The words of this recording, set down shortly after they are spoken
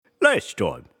Last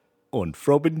time on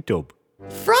Frob and Tub.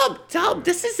 Frob, Tub,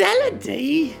 this is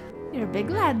Elodie. You're big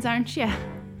lads, aren't you?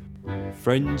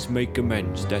 Friends make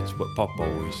amends, that's what Pop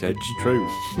always said. It's true.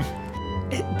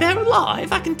 They're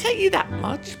alive, I can tell you that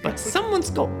much, but someone's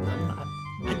got them.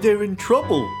 And they're in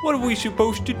trouble. What are we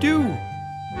supposed to do?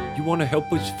 You want to help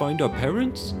us find our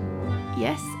parents?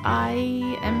 Yes,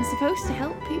 I am supposed to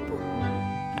help people.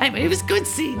 Anyway, it was good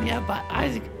seeing you, but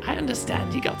I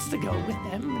understand you got to go with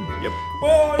them. Yep.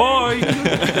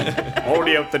 Bye!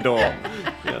 Already out the door.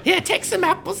 Here, take some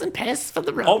apples and pears for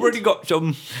the road. Already got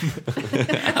some.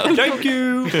 Thank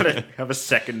you. Have a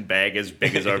second bag as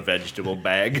big as our vegetable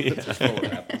bag. It's just full of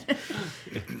apples.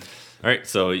 All right,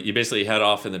 so you basically head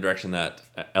off in the direction that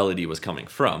Elodie was coming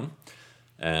from,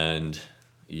 and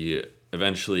you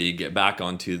eventually get back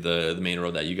onto the main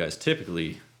road that you guys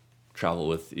typically travel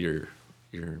with your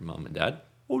mom and dad.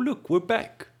 Oh, look, we're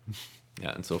back.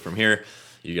 Yeah, and so from here,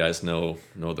 you guys know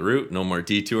the route. No more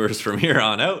detours from here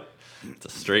on out. It's a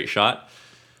straight shot.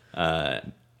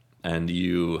 And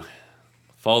you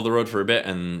follow the road for a bit,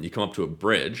 and you come up to a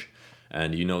bridge,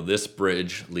 and you know this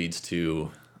bridge leads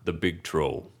to... The big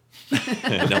troll.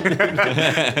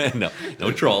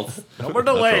 No trolls. No more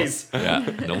delays. Yeah,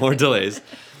 no more delays.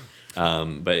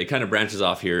 But it kind of branches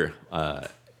off here.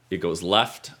 It goes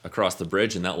left across the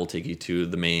bridge, and that will take you to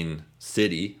the main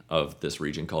city of this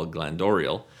region called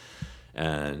Glandoriel.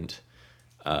 And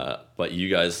but you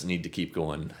guys need to keep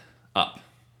going up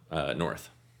north.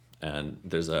 And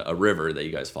there's a river that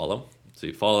you guys follow. So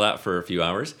you follow that for a few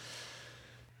hours.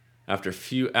 After a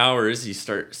few hours, you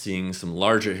start seeing some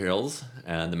larger hills,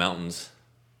 and the mountains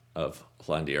of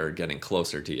Hollandia are getting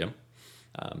closer to you.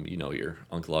 You know your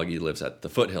Uncle Augie lives at the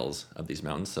foothills of these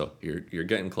mountains, so you're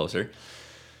getting closer.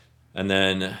 And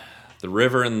then the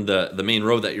river and the main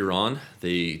road that you're on,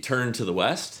 they turn to the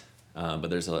west, but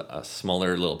there's a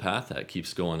smaller little path that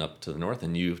keeps going up to the north,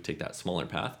 and you take that smaller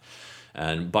path.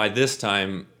 And by this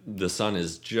time, the sun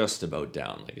is just about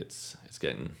down. Like it's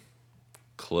getting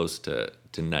close to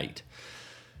night.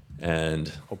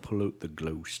 And I'll pull out the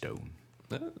glowstone.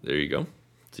 there you go.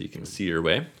 So you can see your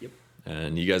way. Yep.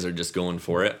 And you guys are just going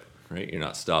for it, right? You're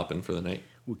not stopping for the night.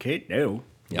 We can't now.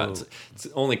 Yeah, it's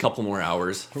only a couple more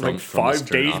hours. We're like 5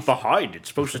 days behind. It's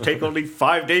supposed to take only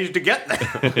 5 days to get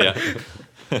there. Yeah.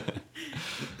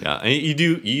 Yeah, and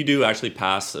you do actually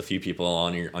pass a few people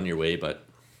on your way, but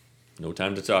no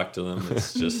time to talk to them.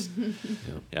 It's just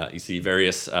yeah. You see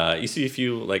various. You see a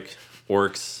few like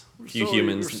orcs, a few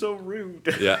humans. You're so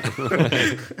rude. Yeah.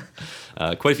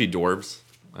 Quite a few dwarves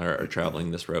are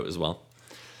traveling this route as well.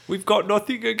 We've got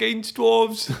nothing against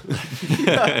dwarves.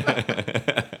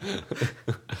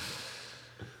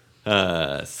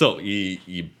 So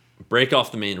you break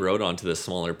off the main road onto this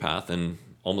smaller path, and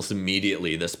almost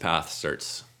immediately this path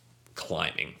starts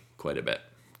climbing quite a bit,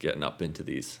 getting up into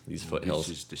these foothills.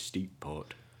 This is the steep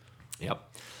part. Yep.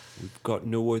 We've got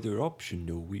no other option,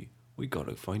 though. We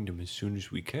gotta find them as soon as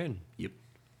we can. Yep.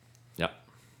 Yep.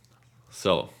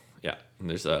 So yeah, and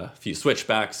there's a few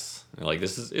switchbacks. Like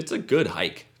it's a good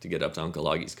hike to get up to Uncle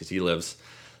Augie's because he lives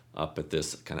up at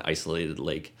this kind of isolated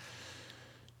lake.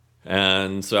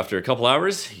 And so after a couple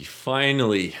hours, you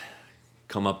finally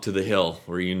come up to the hill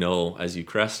where you know as you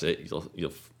crest it,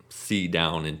 you'll see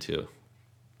down into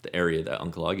the area that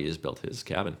Uncle Augie has built his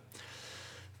cabin.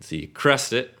 So you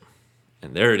crest it,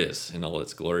 and there it is in all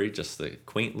its glory, just the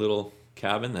quaint little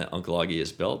cabin that Uncle Augie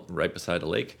has built right beside a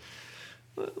lake.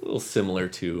 A little similar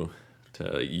to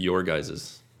your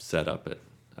guys' setup at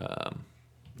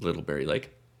Littleberry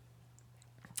Lake.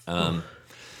 And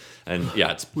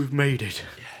yeah, We've made it.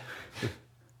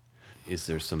 Is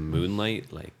there some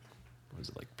moonlight? Like, was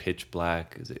it like pitch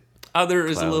black? Is it? there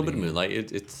is a little bit of cloudy?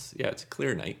 moonlight. It's a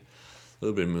clear night. A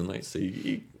little bit of moonlight, so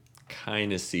you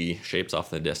kind of see shapes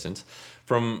off in the distance.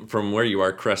 From where you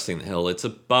are cresting the hill, it's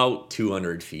about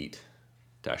 200 feet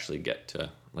to actually get to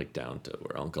like down to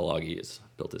where Uncle Augie has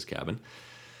built his cabin.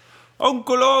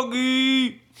 Uncle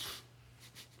Augie!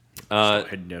 Start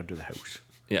heading down to the house.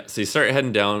 Yeah, so you start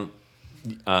heading down,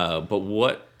 but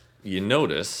what you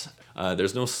notice,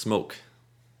 there's no smoke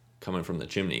coming from the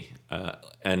chimney.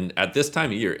 And at this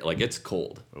time of year, like it's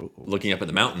cold. Looking up at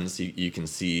the mountains, you can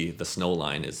see the snow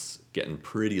line is getting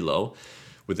pretty low.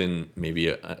 Within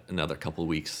maybe another couple of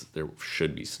weeks, there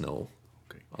should be snow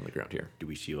on the ground here. Do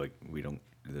we see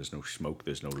there's no smoke,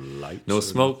 there's no light? No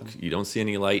smoke. You don't see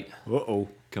any light Uh-oh.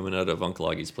 coming out of Uncle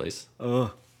Augie's place.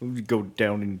 We go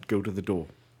down and go to the door.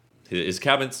 His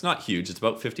cabin's not huge. It's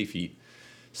about 50 feet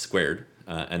squared,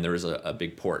 and there is a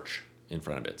big porch in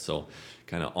front of it. So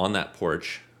kind of on that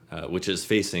porch, which is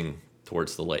facing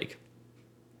towards the lake,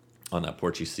 on that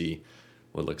porch you see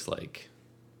what looks like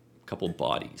a couple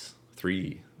bodies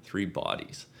three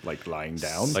bodies. Like lying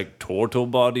down. Like turtle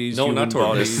bodies? No, human not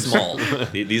tortoise. bodies? They're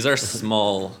small. These are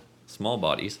small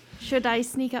bodies. Should I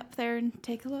sneak up there and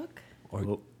take a look?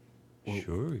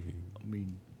 Sure. I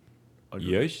mean,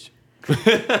 Yes.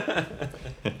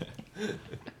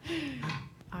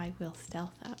 I will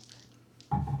stealth up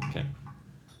Okay.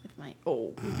 with my...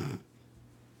 Oh.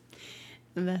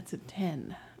 That's a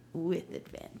 10 with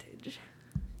advantage.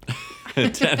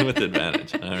 10 with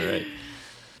advantage. All right.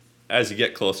 As you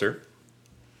get closer,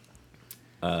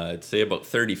 I'd say about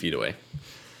 30 feet away,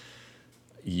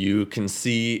 you can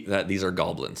see that these are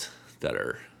goblins that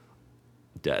are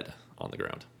dead on the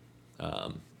ground.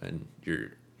 And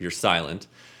you're silent,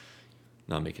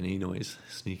 not making any noise.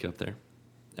 Sneak up there.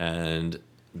 And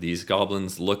these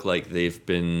goblins look like they've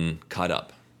been cut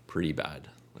up pretty bad.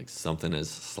 Like something has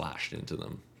slashed into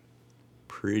them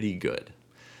pretty good.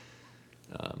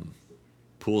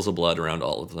 Pools of blood around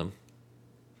all of them.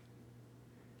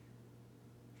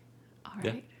 All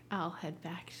Yeah. right. I'll head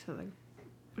back to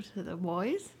the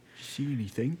boys. see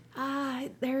anything?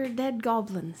 They're dead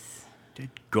goblins. Dead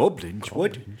goblins?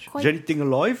 What? Quite- Is anything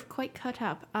alive? Quite cut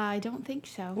up. I don't think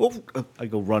so. Oh, I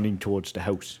go running towards the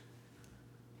house.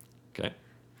 Okay.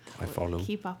 I follow.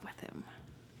 Keep up with him.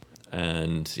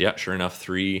 And yeah, sure enough,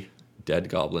 3 dead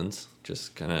goblins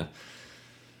just kind of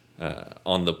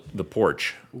on the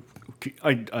porch. Okay,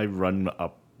 I run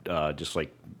up, just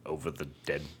like over the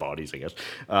dead bodies, I guess,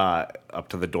 up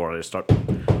to the door and I start.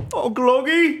 Oh,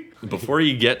 Gloggy! Before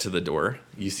you get to the door,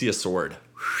 you see a sword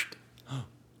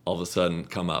all of a sudden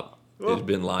come up. It had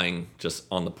been lying just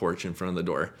on the porch in front of the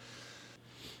door.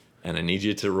 And I need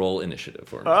you to roll initiative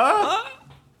for me.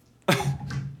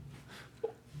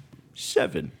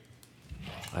 7.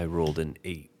 I rolled an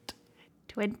 8.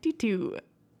 22.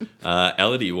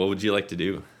 Elodie, what would you like to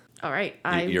do? All right.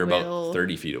 I You're will about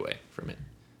 30 feet away from it.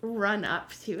 run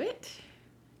up to it,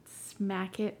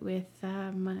 smack it with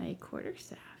my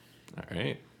quarterstaff. All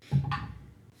right.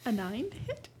 A 9 to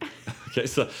hit. Okay,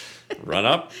 so run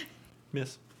up.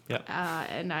 Miss. Yeah.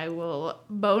 And I will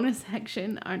bonus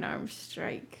action unarmed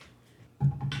strike.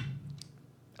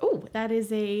 Oh, that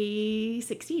is a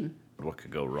 16. What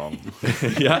could go wrong?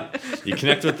 Yeah. You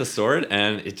connect with the sword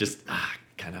and it just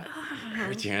kind of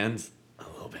hurts your hands a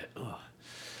little bit. Ugh.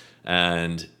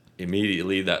 And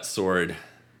immediately that sword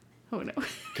Oh no.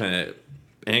 kind of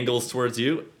angles towards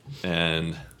you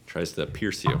and tries to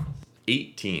pierce you.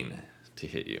 18 to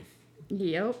hit you.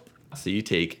 Yep. So you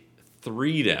take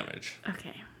 3 damage.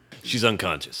 Okay. She's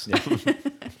unconscious.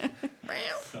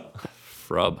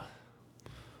 Frub,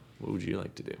 what would you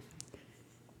like to do?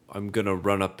 I'm going to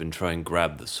run up and try and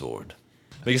grab the sword.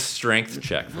 Make a strength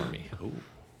check for me.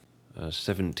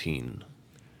 17.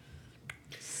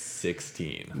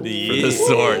 16 for the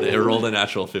sword. It rolled a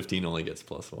natural 15, only gets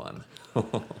 +1.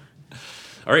 All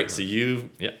right, so you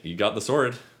got the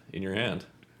sword in your hand.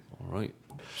 All right.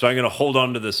 So I'm going to hold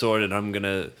on to the sword and I'm going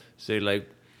to say, like,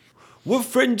 we're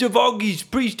friends of Augie's.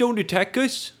 Please don't attack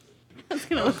us. It's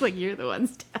gonna look like you're the one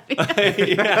stabbing.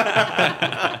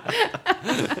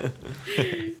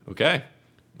 Okay,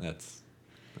 that's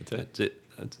it. That's it.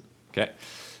 That's it. Okay,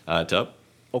 Tub.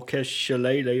 I'll cast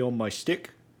Shillelagh on my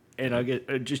stick, and I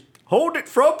get just hold it,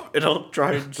 Frub, and I'll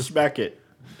try and smack it.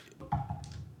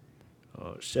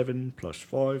 7 +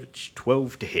 5, it's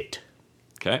 12 to hit.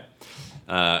 Okay,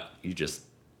 you just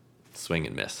swing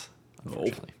and miss.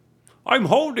 Unfortunately. I'm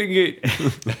holding it.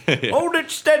 Hold it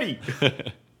steady.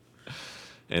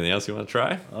 Anything else you want to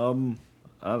try?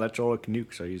 That's all I can do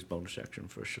because I use bonus action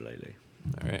for Shillelagh.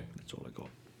 All right, That's all I got.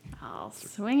 I'll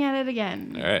swing at it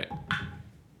again. all right.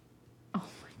 Oh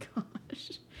my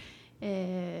gosh.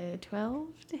 12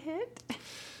 to hit.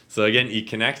 So again, you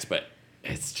connect, but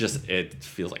it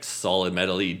feels like solid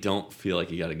metal. You don't feel like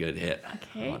you got a good hit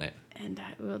Okay. on it. And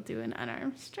I will do an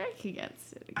unarmed strike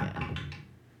against it again.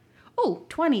 Oh,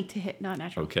 20 to hit, not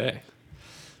natural. Okay,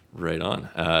 right on.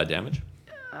 Damage.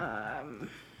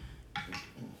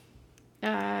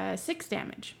 6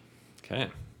 damage. Okay.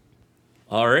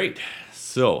 All right.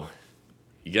 So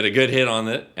you get a good hit on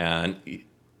it and you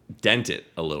dent it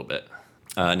a little bit.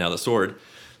 Now the sword,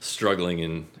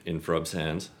 struggling in Frub's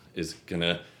hands, is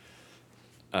gonna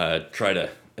try to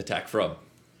attack Frub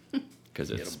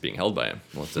because it's being held by him.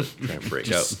 Wants to try and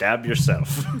break out. Stab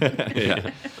yourself.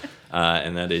 Yeah.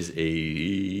 And that is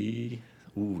a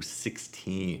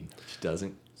 16, which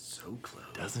doesn't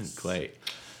quite.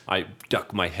 I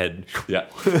duck my head. Yeah,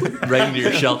 right into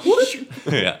your shell.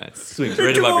 Yeah, it swings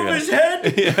right above your his head.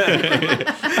 head.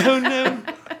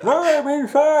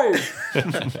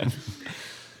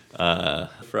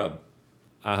 Frub.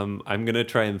 I'm going to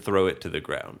try and throw it to the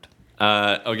ground.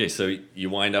 Okay, so you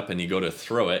wind up and you go to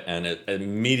throw it, and it,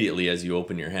 immediately as you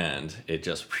open your hand, it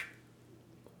just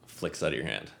flicks out of your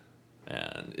hand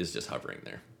and is just hovering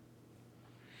there.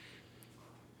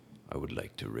 I would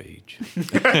like to rage.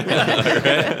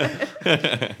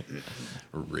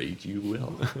 Rage you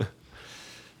will.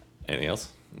 Anything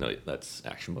else? No, that's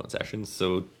action bonus action.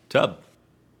 So, Tub.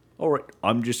 All right,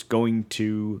 I'm just going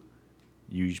to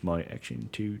use my action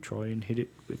to try and hit it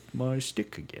with my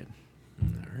stick again.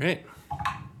 All right.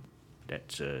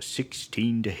 That's a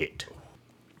 16 to hit.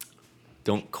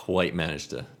 Don't quite manage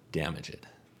to damage it.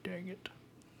 Dang it.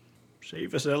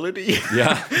 Save us, Elodie.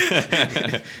 Yeah.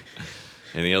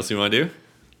 Anything else you want to do?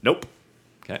 Nope.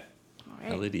 Okay. All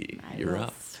right. Elodie, I you're will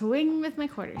up. Swing with my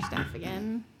quarterstaff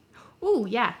again. Ooh,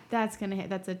 yeah, that's gonna hit.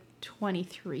 That's a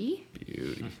 23,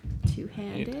 Beauty.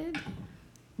 two-handed,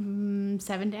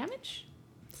 7 damage,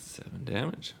 7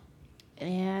 damage.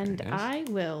 and Very nice. I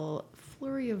will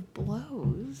flurry of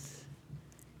blows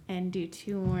and do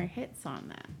 2 more hits on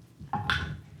that.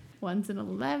 One's an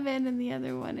 11 and the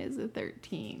other one is a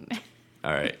 13.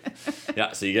 All right.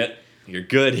 Yeah, so you get your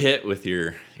good hit with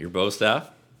your bow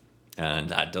staff, and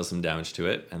that does some damage to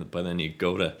it. But then you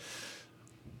go to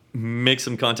make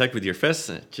some contact with your fists,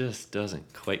 and it just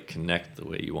doesn't quite connect the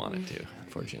way you want it to,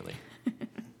 unfortunately.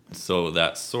 So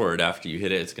that sword, after you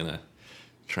hit it, it's going to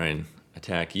try and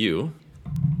attack you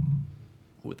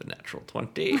with a natural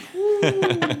 20.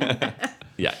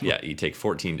 Yeah, you take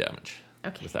 14 damage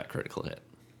Okay. with that critical hit.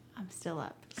 I'm still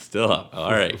up. Still up.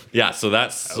 All right. Yeah, so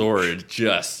that sword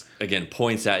just, again,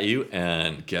 points at you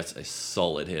and gets a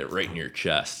solid hit right in your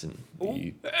chest. And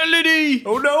you Elodie!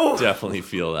 Oh no! definitely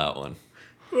feel that one.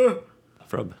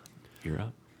 Frub, you're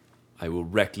up. I will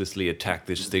recklessly attack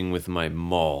this thing with my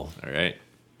maul. All right.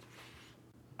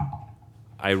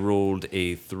 I rolled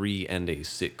a 3 and a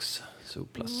 6, so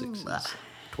plus 6 is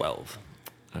 12.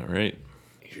 All right.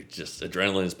 You're just,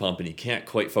 adrenaline is pumping. You can't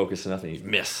quite focus enough and you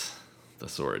miss the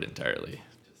sword entirely.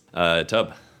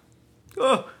 Tub.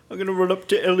 Oh, I'm going to run up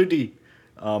to Elodie.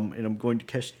 And I'm going to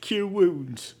cast Cure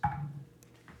Wounds.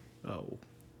 Oh.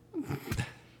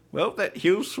 Well, that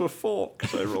heals for 4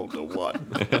 because I rolled a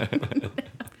 1.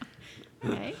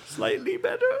 Okay. Slightly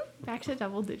better. Back to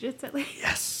double digits at least.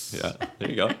 Yes. Yeah, there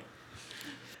you go.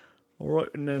 All right,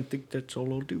 and I think that's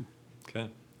all I'll do. Okay.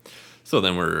 So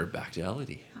then we're back to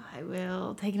Elodie. I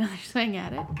will take another swing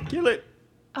at it. Kill it.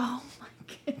 Oh my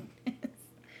goodness.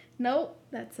 Nope,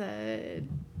 that's a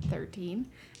 13.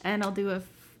 And I'll do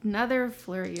another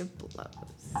flurry of blows.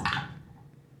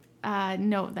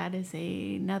 No, that is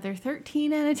another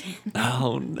 13 and a 10.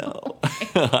 Oh, no.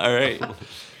 All right.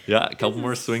 Yeah, a couple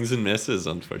more swings and misses,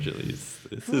 unfortunately.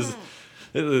 This is...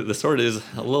 The sword is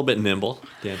a little bit nimble,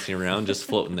 dancing around, just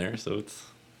floating there, so it's...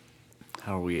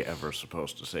 How are we ever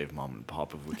supposed to save Mom and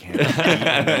Pop if we can't beat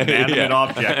an inanimate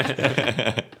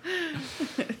object?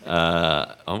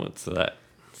 So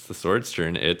it's the sword's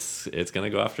turn. It's going to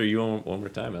go after you one more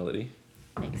time, Elodie.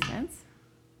 Makes sense.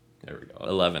 There we go.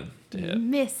 11 to hit.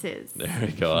 Misses. There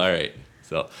we go. All right.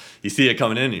 So you see it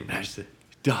coming in, you manage to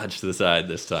dodge to the side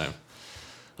this time.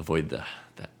 Avoid that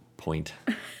point.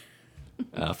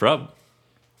 Frub.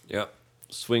 Yep.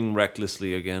 Swing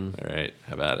recklessly again. All right.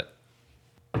 How about it?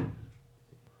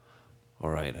 All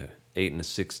right. 8 and a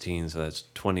 16, so that's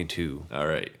 22. All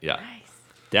right. Yeah. Nice.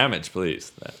 Damage,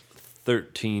 please.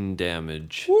 13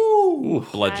 damage. Woo.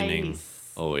 Bludgeoning.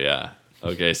 Nice. Oh, yeah.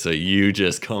 Okay, so you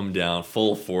just come down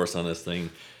full force on this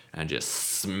thing and just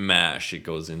smash. It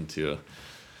goes into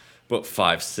about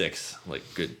 5-6, like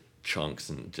good chunks,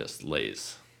 and just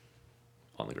lays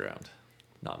on the ground,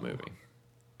 not moving.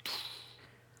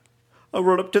 I'll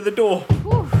run up to the door.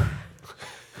 Whew.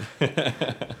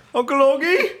 Uncle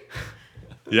Augie?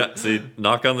 Yeah, so you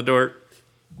knock on the door.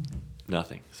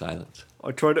 Nothing. Silence.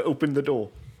 I try to open the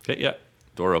door. Okay, yeah.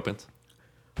 Door opens.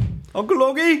 Uncle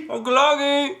Augie? Uncle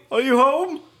Augie! Are you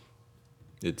home?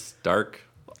 It's dark.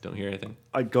 Don't hear anything.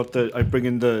 I bring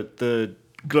in the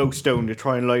glowstone to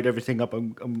try and light everything up.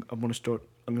 I'm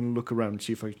gonna look around and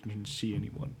see if I can see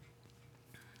anyone.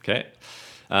 Okay.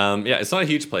 Yeah, it's not a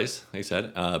huge place, like I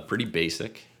said. Pretty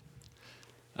basic.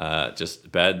 Just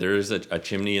bed. There's a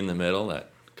chimney in the middle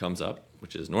that comes up,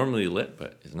 which is normally lit,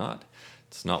 but is not.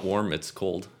 It's not warm. It's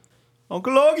cold.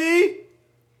 Uncle Augie?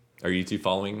 Are you two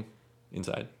following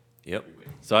inside? Yep.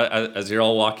 So as you're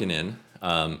all walking in,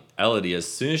 Elodie, as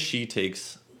soon as she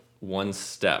takes one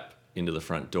step into the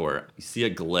front door, you see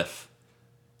a glyph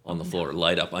on the floor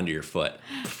light up under your foot.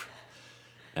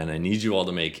 And I need you all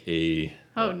to make a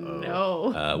Oh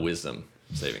no. wisdom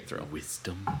saving throw.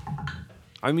 Wisdom.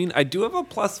 I mean, I do have a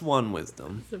 +1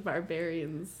 wisdom. The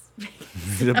barbarians.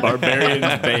 The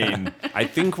barbarian's bane. I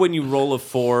think when you roll a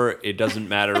 4, it doesn't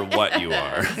matter what you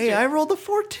are. Hey, I rolled a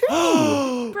 4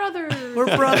 too. Brother.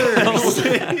 We're brothers.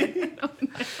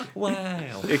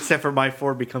 Wow. Except for my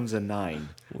 4 becomes a 9.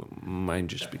 Mine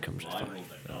just becomes a 5.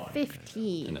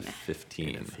 15. And a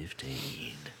 15.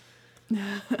 15.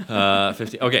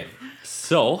 15. Okay,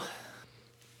 so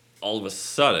all of a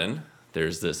sudden,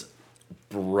 there's this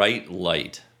bright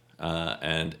light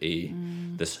and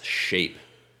this shape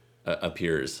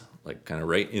appears, like kind of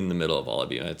right in the middle of all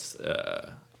of you. It's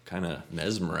kind of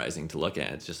mesmerizing to look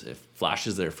at. It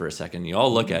flashes there for a second. You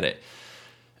all look at it,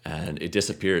 and it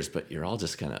disappears. But you're all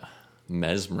just kind of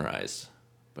mesmerized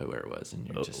by where it was, and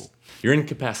you're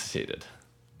incapacitated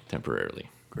temporarily.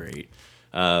 Great.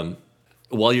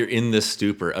 While you're in this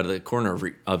stupor, out of the corner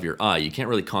of your eye, you can't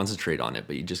really concentrate on it,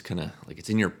 but you just kind of, like, it's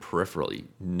in your peripheral. You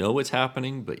know what's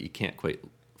happening, but you can't quite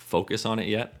focus on it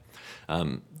yet.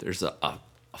 There's a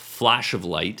flash of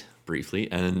light, briefly,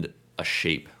 and a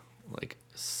shape, like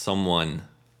someone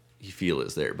you feel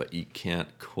is there, but you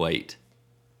can't quite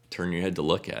turn your head to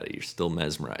look at it. You're still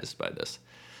mesmerized by this.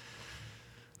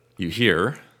 You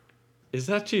hear, "Is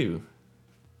that you?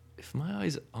 If my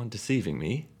eyes aren't deceiving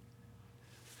me."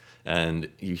 And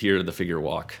you hear the figure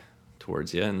walk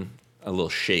towards you and a little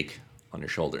shake on your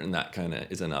shoulder, and that kind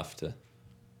of is enough to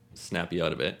snap you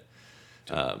out of it.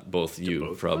 Both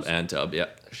you, Frub, and Tub,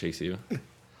 shakes you.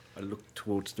 I look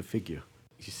towards the figure.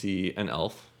 You see an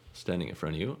elf standing in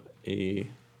front of you, a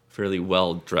fairly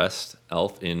well-dressed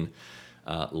elf in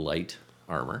light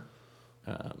armor.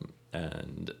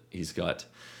 And he's got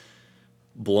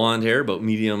blonde hair, about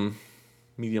medium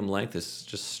length. It's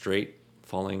just straight,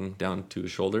 falling down to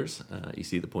his shoulders. You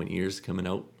see the pointy ears coming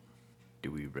out.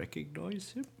 Do we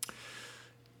recognize him?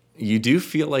 You do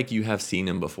feel like you have seen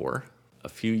him before. A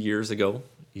few years ago,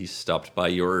 he stopped by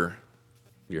your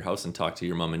house and talked to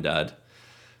your mom and dad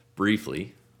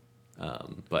briefly.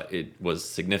 But it was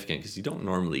significant because you don't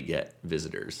normally get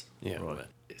visitors. Yeah. Right.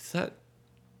 Is that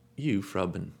you,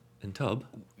 Frub and Tub?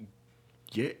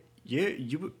 Yeah.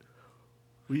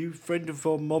 Were you a friend of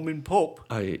our mom and pop?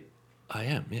 I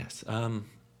am, yes. I'm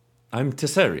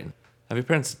Tessarian. Have your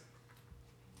parents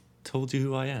told you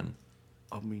who I am?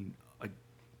 I mean,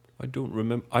 I don't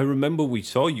remember. I remember we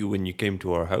saw you when you came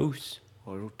to our house.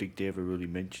 I don't think they ever really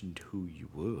mentioned who you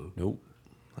were. Nope.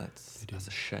 That's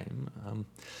a shame.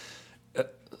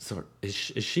 Sorry, is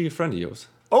she a friend of yours?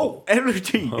 Oh,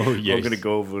 Elodie! Oh, yes. I'm going to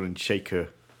go over and shake her.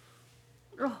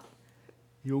 Oh,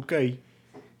 You okay?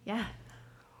 yeah.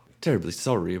 Terribly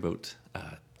sorry about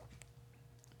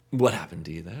what happened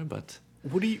to you there, but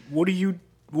What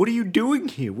are you doing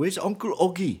here? Where's Uncle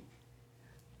Oggy?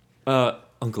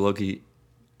 Uncle Uggy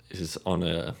is on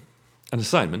an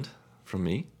assignment from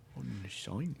me. On an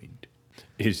assignment.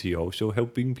 Is he also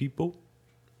helping people?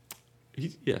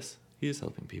 Yes, he is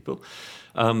helping people,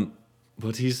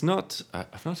 but he's not.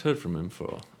 I've not heard from him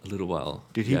for a little while.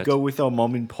 Did he yet. go with our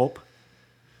mom and pop?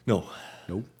 No,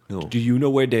 No. no. Do you know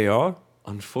where they are?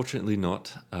 Unfortunately,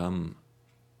 not.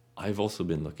 I've also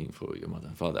been looking for your mother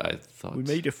and father. I thought We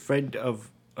made a friend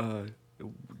of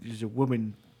there's a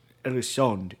woman,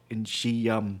 Elisande, and she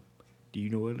do you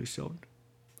know Elisande?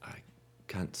 I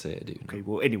can't say I do. no. Okay,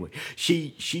 well anyway,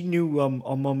 she knew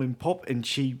our mom and pop, and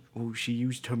she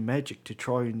used her magic to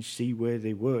try and see where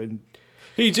they were, and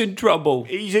He's in trouble.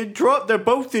 he's in trouble. They're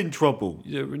both in trouble.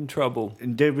 They're in trouble.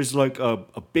 And there was like a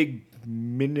big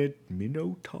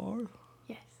minotaur.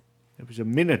 Yes. There was a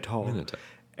minotaur. Minotaur.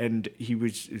 And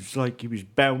it's like he was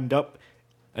bound up.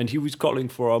 And he was calling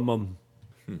for our mum.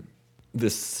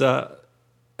 This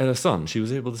Elisande, she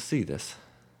was able to see this.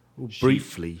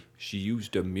 Briefly. She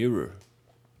used a mirror.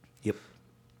 Yep.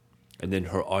 And then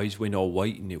her eyes went all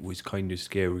white and it was kind of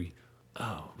scary.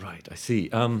 Oh, right. I see.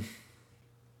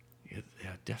 Yeah,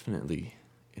 they're definitely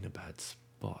in a bad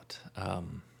spot.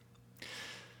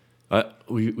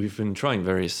 We've been trying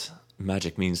various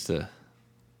magic means to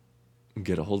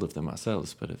get a hold of them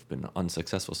ourselves, but have been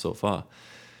unsuccessful so far.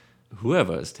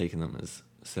 Whoever has taken them has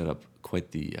set up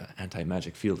quite the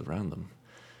anti-magic field around them.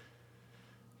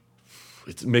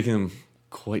 It's making them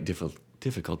quite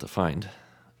difficult to find.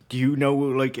 Do you know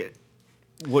like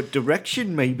what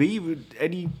direction maybe?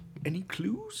 Any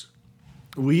clues?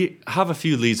 We have a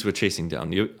few leads we're chasing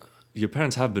down. Your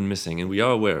parents have been missing, and we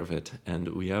are aware of it, and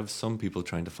we have some people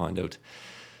trying to find out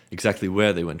exactly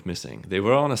where they went missing. They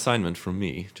were on assignment from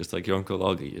me, just like your Uncle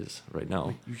Augie is right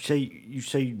now. You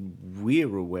say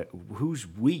we're aware. Who's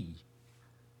we?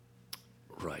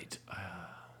 Right. I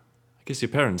guess your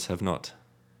parents have not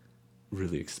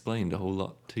really explained a whole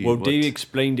lot to you. Well, they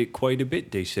explained it quite a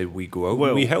bit. They said we go out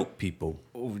Well- and we help people.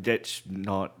 Well, that's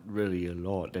not really a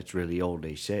lot. That's really all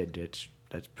they said.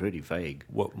 That's pretty vague.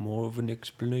 What more of an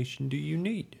explanation do you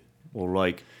need? Well,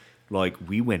 like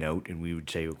we went out and we would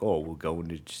say, oh, we're going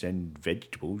to send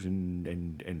vegetables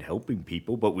and helping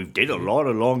people, but we did a lot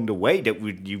along the way that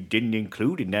you didn't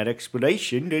include in that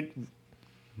explanation. That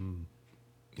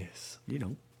Yes. you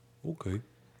know. Okay.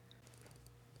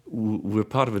 We're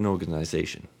part of an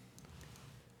organization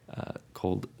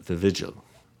called The Vigil.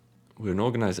 We're an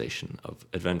organization of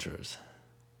adventurers.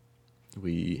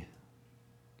 We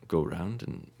go around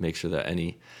and make sure that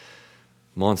any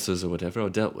monsters or whatever are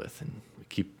dealt with, and we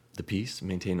keep the peace,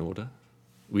 maintain order.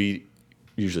 We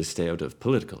usually stay out of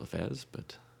political affairs,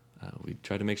 but we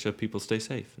try to make sure people stay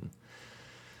safe. And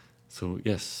so,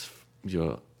 yes,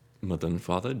 your mother and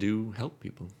father do help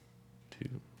people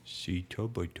too. See,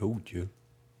 Tub, I told you.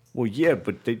 Well, yeah,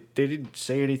 but they didn't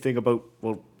say anything about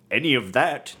any of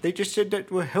that. They just said that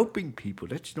we're helping people.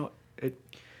 That's not it.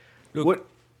 Look, What?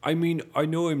 I mean, I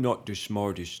know I'm not the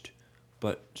smartest,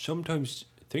 but sometimes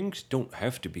things don't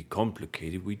have to be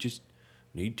complicated. We just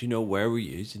need to know where he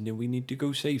is, and then we need to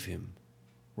go save him.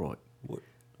 Right. What?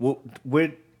 Well,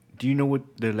 where do you know what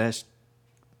the last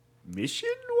mission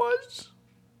was?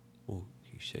 Well,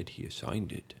 he said he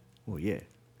assigned it. Well, yeah.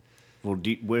 Well,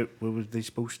 where were they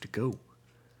supposed to go?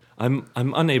 I'm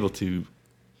unable to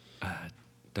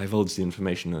divulge the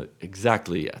information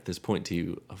exactly at this point to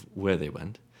you of where they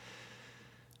went.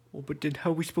 Well, but then how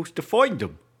are we supposed to find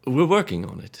them? We're working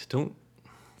on it. Don't.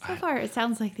 So far, it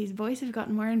sounds like these boys have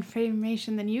gotten more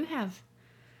information than you have.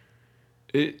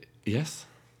 Yes.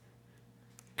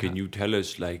 Can you tell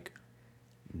us, like,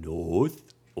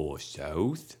 north or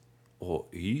south or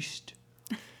east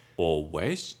or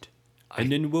west?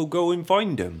 And then we'll go and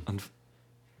find them.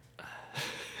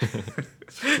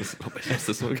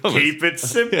 Keep it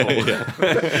simple.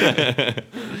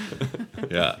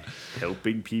 Yeah.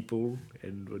 Helping people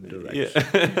in one direction.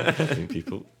 Helping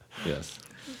people. Yes.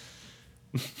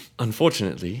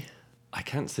 Unfortunately, I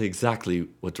can't say exactly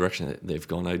what direction they've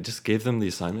gone. I just gave them the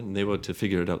assignment and they were to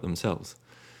figure it out themselves.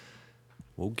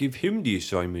 We'll give him the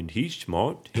assignment. He's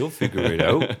smart. He'll figure it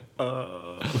out.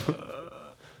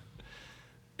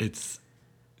 It's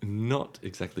not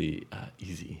exactly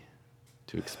easy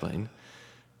to explain.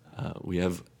 We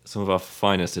have some of our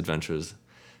finest adventurers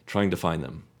trying to find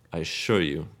them. I assure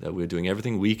you that we're doing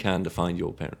everything we can to find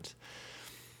your parents.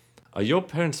 Are your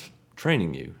parents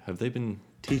training you? Have they been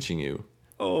teaching you?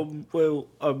 Well,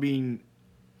 I mean,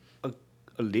 a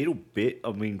little bit.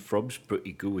 I mean, Frob's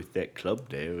pretty good with that club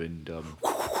there, and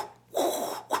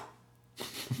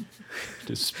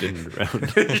Just spinning around.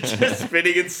 just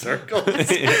spinning in circles.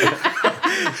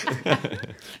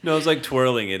 No, I was like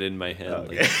twirling it in my head.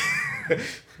 Okay.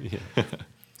 Yeah.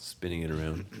 Spinning it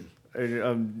around.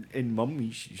 And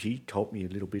Mummy, she taught me a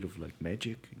little bit of like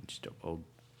magic and stuff.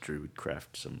 Drew would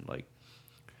craft some like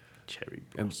cherry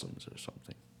blossoms or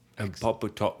something. And Papa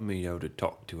taught me how to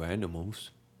talk to animals.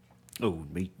 Oh,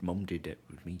 Mum did that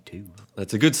with me too.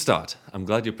 That's a good start. I'm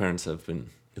glad your parents have been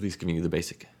at least giving you the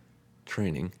basic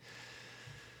training.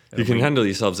 You can handle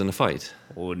yourselves in a fight.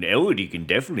 Oh, and Elodie can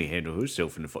definitely handle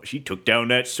herself in the fight. She took down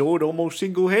that sword almost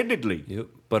single-handedly. Yep.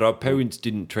 But our parents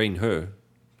didn't train her.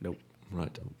 Nope.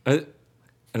 Right. And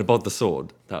about the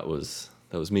sword, that was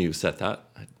me who set that.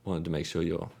 I wanted to make sure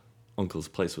your uncle's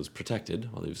place was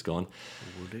protected while he was gone.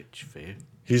 Well, that's fair.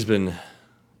 He's been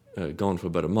gone for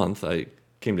about a month. I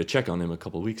came to check on him a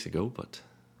couple of weeks ago, but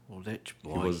Well, that's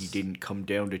why he was- didn't come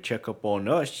down to check up on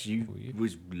us. He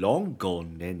was long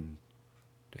gone then.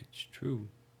 That's true.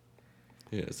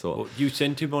 yeah, so Well, you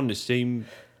sent him on the same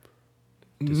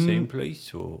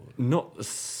place, or? not the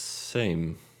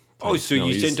same. Oh, place, so no,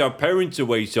 you he's- sent our parents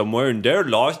away somewhere and they're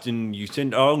lost, and you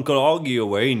sent our Uncle Augie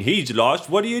away and he's lost.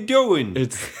 What are you doing?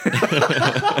 It's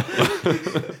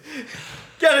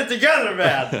Get it together,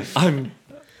 man!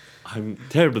 I'm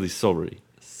terribly sorry.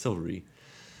 Sorry.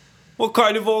 What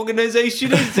kind of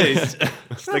organization is this?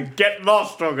 It's the Get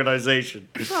Lost organization.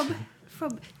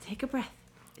 Frob, take a breath.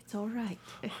 It's all right.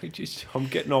 I'm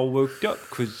getting all worked up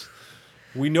because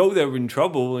we know they're in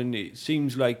trouble, and it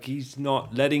seems like he's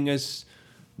not letting us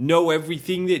know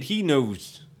everything that he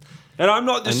knows. And I'm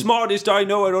not the smartest, I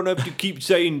know. I don't have to keep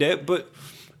saying that, but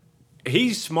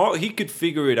he's smart. He could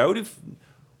figure it out.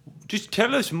 Just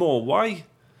tell us more. Why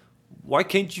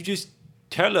can't you just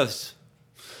tell us?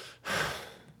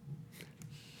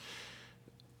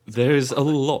 There's a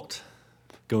lot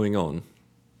going on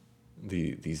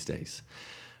these days.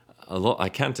 A lot I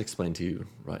can't explain to you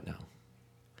right now.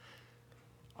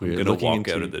 I'm going to walk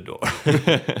out of the door.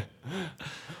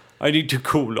 I need to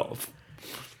cool off.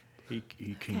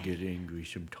 He can get angry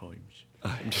sometimes.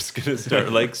 I'm just gonna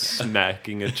start like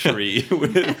smacking a tree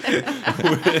with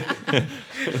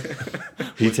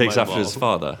He takes my after his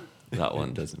ball. father, that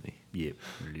one, doesn't he? Yeah,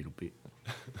 a little bit.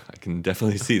 I can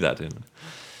definitely see that in him.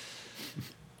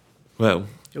 Well,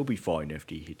 He'll be fine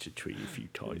after he hits a tree a few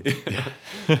times.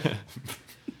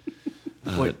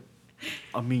 But,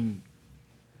 I mean,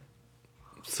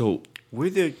 so we're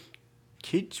the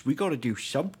kids. We gotta do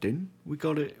something. We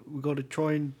gotta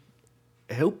try and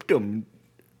help them.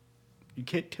 You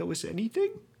can't tell us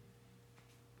anything?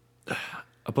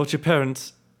 about your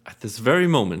parents, at this very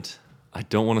moment, I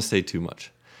don't want to say too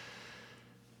much.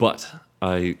 But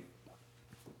I...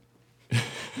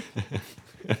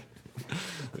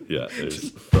 yeah,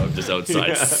 there's I'm just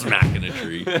outside smacking a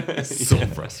tree. So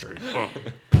frustrating.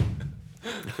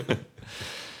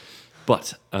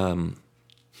 But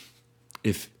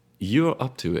if you're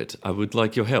up to it, I would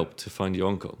like your help to find your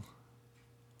uncle.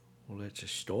 Well, that's a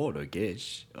start, I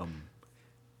guess.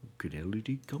 Could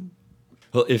Elodie come?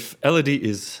 Well, if Elodie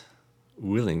is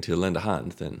willing to lend a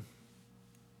hand, then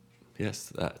yes,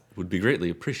 that would be greatly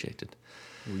appreciated.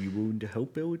 Were you willing to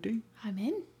help Elodie? I'm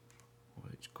in. Oh,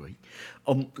 that's great.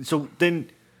 So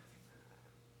then,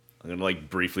 I'm gonna like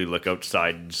briefly look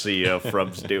outside and see how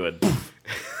Frum's doing.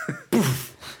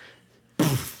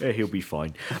 Yeah, he'll be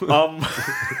fine.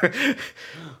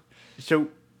 So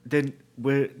then,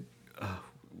 where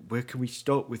can we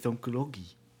start with Uncle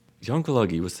Oggy? Your Uncle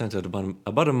Oggy was sent out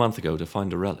about a month ago to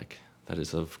find a relic that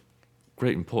is of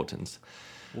great importance.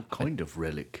 What kind of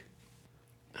relic?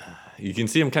 You can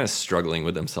see him kind of struggling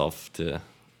with himself to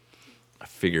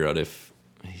figure out if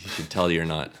he should tell you or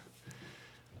not.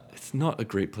 It's not a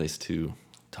great place to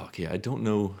talk here. I don't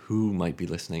know who might be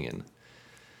listening and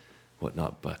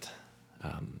whatnot, but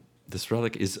this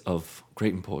relic is of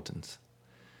great importance.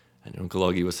 And Uncle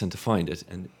Oggy was sent to find it,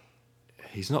 and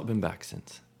he's not been back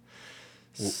since.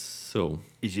 So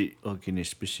Is it like in a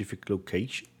specific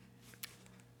location?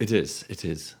 it is. It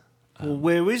is. Well,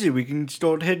 where is it? We can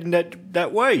start heading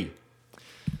that way.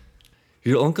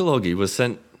 Your Uncle Oggy was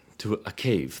sent to a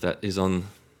cave that is on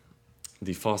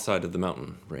the far side of the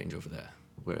mountain range over there,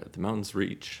 where the mountains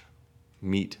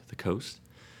meet the coast.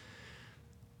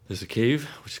 There's a cave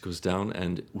which goes down,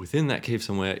 and within that cave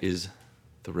somewhere is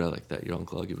the relic that your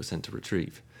Uncle Oggy was sent to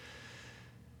retrieve.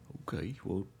 Okay,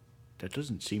 well, that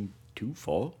doesn't seem too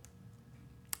far.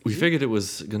 We figured it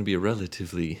was going to be a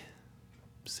relatively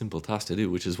simple task to do,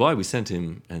 which is why we sent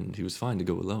him, and he was fine to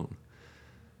go alone.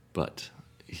 But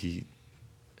he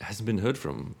hasn't been heard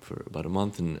from for about a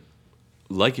month, and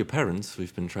like your parents,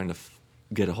 we've been trying to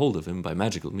get a hold of him by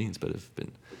magical means, but have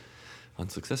been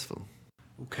unsuccessful.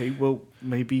 Okay, well,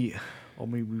 maybe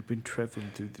we've been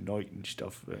traveling through the night and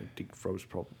stuff. I think Fro's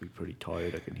probably pretty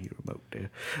tired. I can hear him out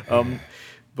there.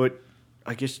 But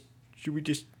I guess, should we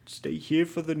just stay here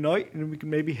for the night and we can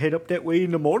maybe head up that way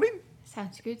in the morning?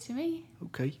 Sounds good to me.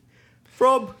 Okay.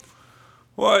 Frob,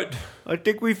 What? I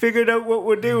think we figured out what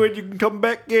we're doing. You can come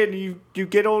back in. You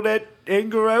get all that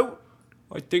anger out?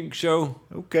 I think so.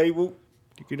 Okay, well,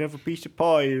 you can have a piece of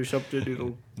pie or something.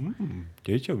 It'll...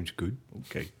 That sounds good.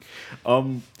 Okay.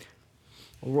 All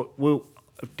right, well,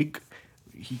 I think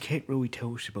he can't really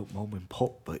tell us about Mom and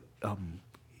Pop, but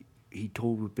he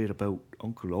told a bit about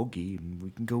Uncle Oggy, and we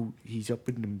can go. He's up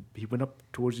in the. He went up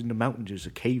towards in the mountains. There's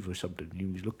a cave or something. And he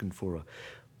was looking for a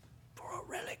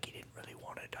relic. He didn't really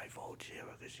want to divulge here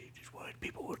because he just worried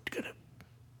people were gonna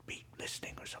be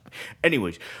listening or something.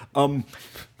 Anyways,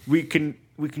 we can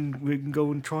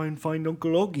go and try and find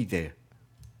Uncle Oggy there.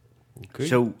 Okay.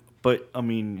 So, but I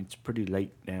mean, it's pretty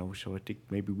late now, so I think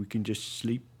maybe we can just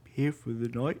sleep here for the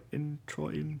night and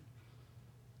try and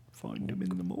find him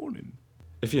in the morning.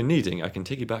 If you're needing, I can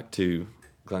take you back to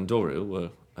Glandoriel, where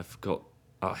I've got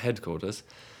our headquarters.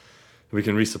 We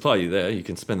can resupply you there. You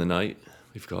can spend the night.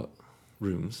 We've got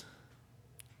rooms.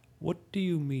 What do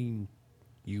you mean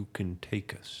you can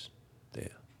take us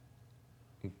there?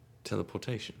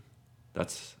 Teleportation.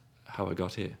 That's how I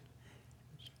got here.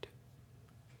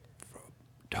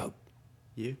 Tub,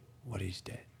 Yeah, what is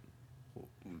that?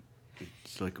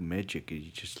 it's like magic. It's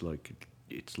just like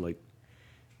it's like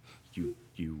you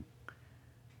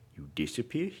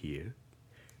disappear here,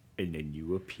 and then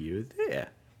you appear there.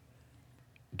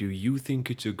 Do you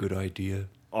think it's a good idea?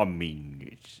 I mean,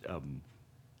 it's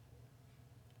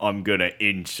I'm gonna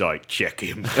insight check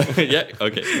him. Yeah,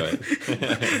 okay, go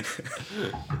ahead.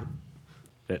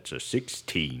 That's a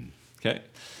 16. Okay.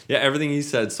 Yeah, everything he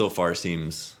said so far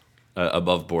seems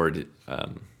above board.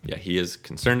 Yeah, he is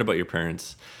concerned about your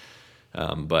parents,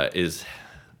 but is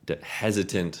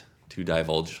hesitant to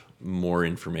divulge more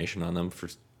information on them for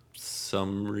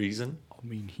some reason. I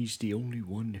mean, he's the only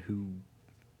one who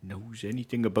knows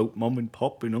anything about Mum and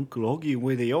Pop and Uncle Augie and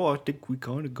where they are, I think we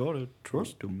kind of gotta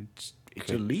trust him.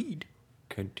 It's a lead.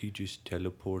 Can't he just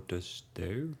teleport us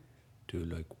there to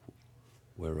like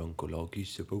where Uncle Augie's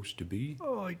supposed to be?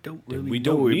 Oh, I don't Then really we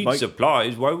know. don't It need might-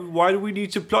 supplies. Why do we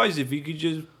need supplies if he could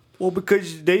just? Well,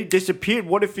 because they disappeared.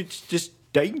 What if it's just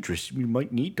dangerous? We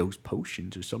might need those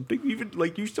potions or something. Even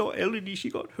like you saw Elodie, she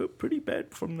got hurt pretty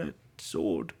bad from that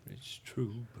sword. It's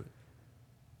true, but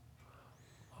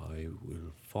I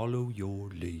will follow your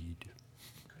lead.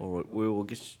 All right, well, I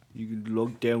guess you can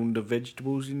lug down the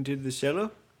vegetables into the cellar.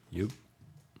 Yep.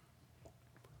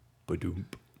 Badoomp.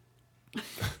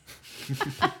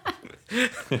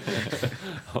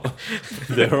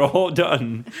 They're all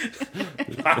done.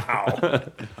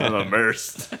 I'm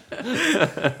immersed.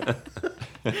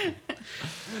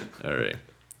 All right.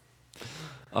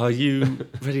 Are you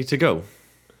ready to go?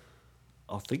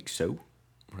 I think so.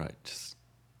 Right. Just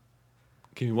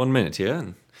give me 1 minute here.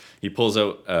 And he pulls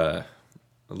out a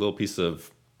little piece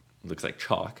of, looks like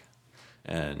chalk.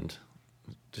 And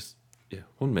just,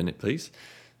 1 minute, please.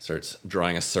 Starts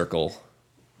drawing a circle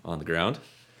on the ground.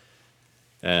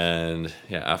 And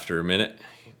after a minute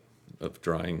of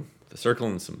drawing the circle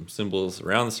and some symbols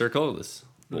around the circle, this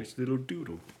Nice little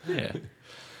doodle.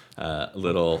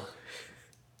 little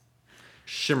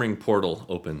shimmering portal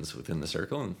opens within the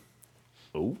circle. And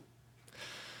Oh,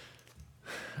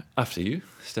 after you,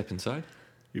 step inside.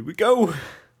 here we go.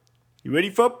 You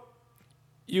ready, Fub?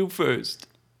 You first.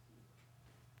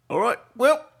 All right.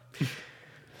 Well,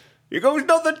 here goes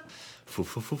nothing. Foo,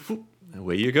 foo, foo, foo.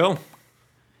 Away you go.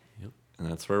 Yep.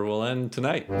 And that's where we'll end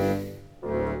tonight.